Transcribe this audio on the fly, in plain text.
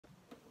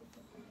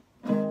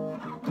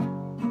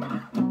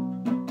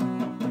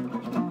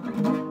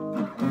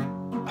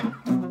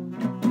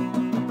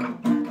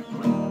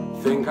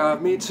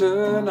of me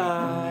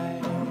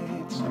tonight.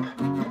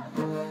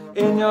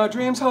 In your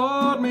dreams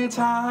hold me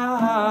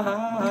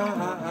tight.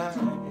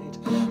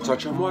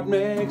 Touch on what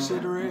makes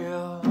it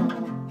real.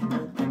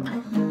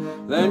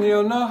 Then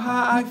you'll know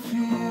how I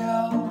feel.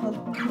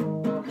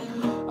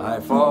 I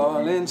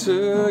fall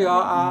into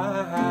your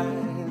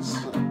eyes,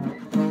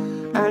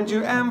 and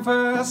you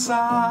emphasize.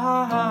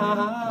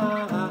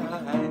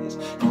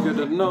 You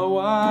couldn't know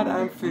what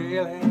I'm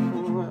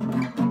feeling,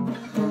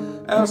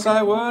 else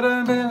I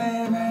wouldn't be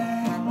living.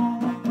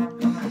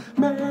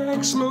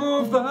 Make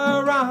smooth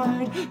the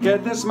ride,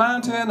 get this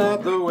mountain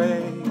out the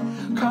way.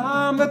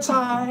 Calm the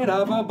tide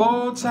of a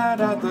boat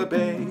side at the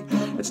bay.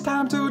 It's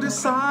time to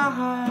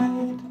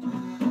decide.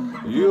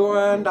 You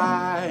and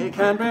I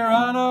can be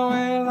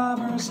runaway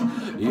lovers.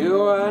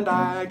 You and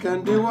I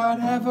can do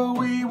whatever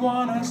we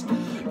want us.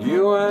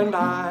 You and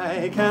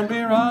I can be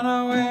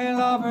runaway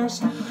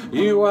lovers.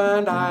 You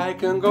and I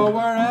can go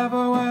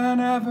wherever,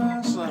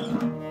 whenever.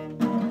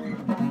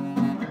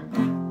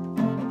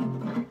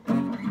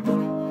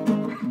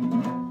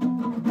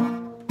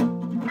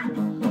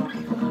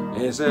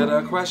 Is it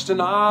a question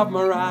of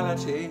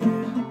morality?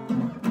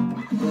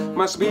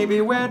 Must we be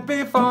wed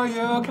before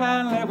you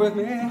can live with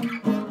me?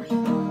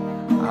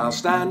 I'll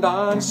stand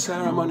on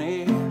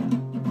ceremony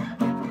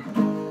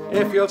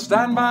if you'll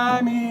stand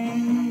by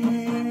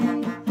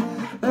me.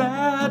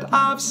 Let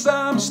off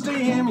some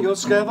steam, you'll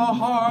scare the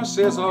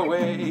horses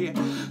away.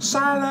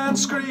 Silent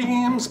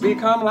screams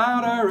become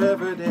louder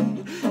every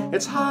day.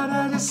 It's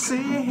harder it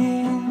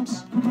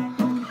seems.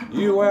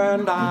 You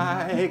and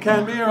I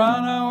can be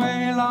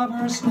runaway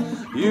lovers.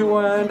 You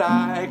and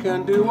I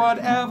can do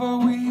whatever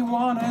we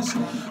want us.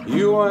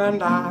 You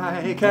and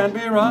I can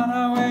be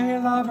runaway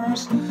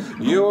lovers.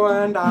 You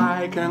and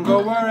I can go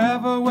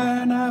wherever,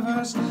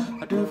 whenever.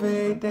 A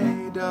duvet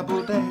day,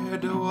 double dare,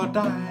 do or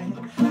die.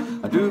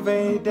 A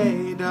duvet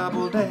day,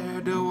 double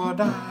dare, do or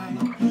die.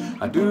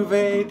 A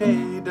duvet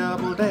day,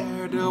 double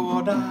dare, do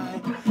or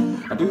die.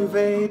 A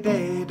duvet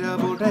day,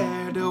 double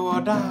dare, do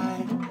or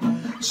die.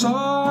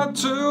 Sore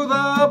to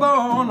the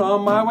bone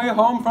on my way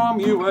home from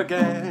you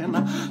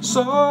again.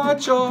 So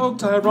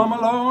choked I roam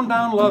alone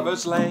down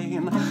Lover's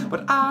Lane,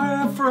 but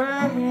I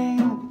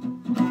refrain.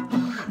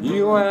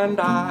 You and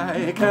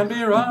I can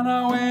be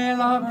runaway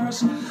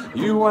lovers.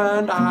 You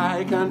and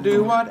I can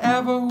do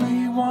whatever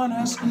we want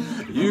us.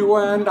 You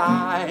and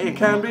I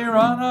can be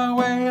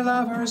runaway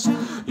lovers.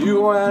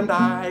 You and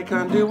I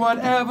can do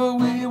whatever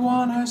we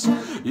want us.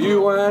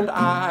 You and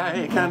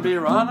I can be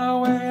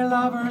runaway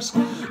lovers.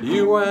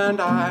 You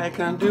and I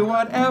can do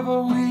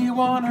whatever we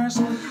want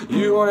us.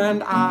 You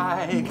and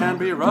I can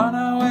be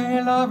runaway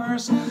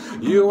lovers.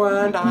 You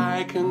and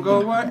I can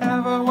go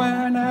wherever,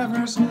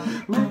 whenever.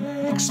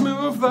 Make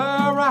smooth the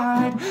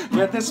ride,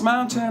 get this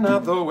mountain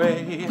out the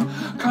way.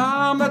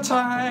 Calm the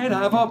tide,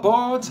 have a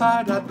boat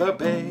tied at the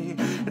bay.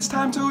 It's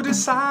time to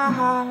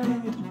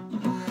decide.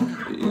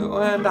 You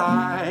and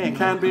I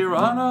can be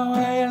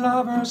runaway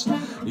lovers.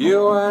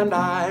 You and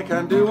I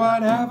can do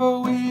whatever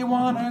we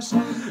want us.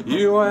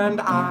 You and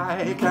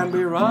I can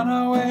be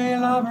runaway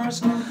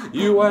lovers.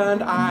 You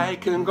and I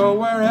can go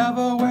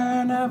wherever,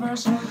 whenever.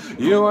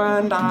 You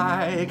and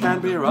I can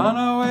be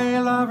runaway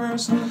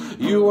lovers.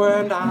 You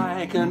and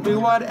I can do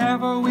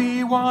whatever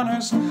we want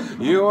us.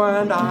 You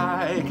and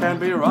I can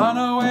be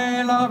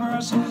runaway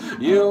lovers.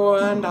 You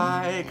and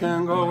I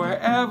can go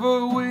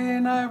wherever,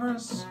 whenever.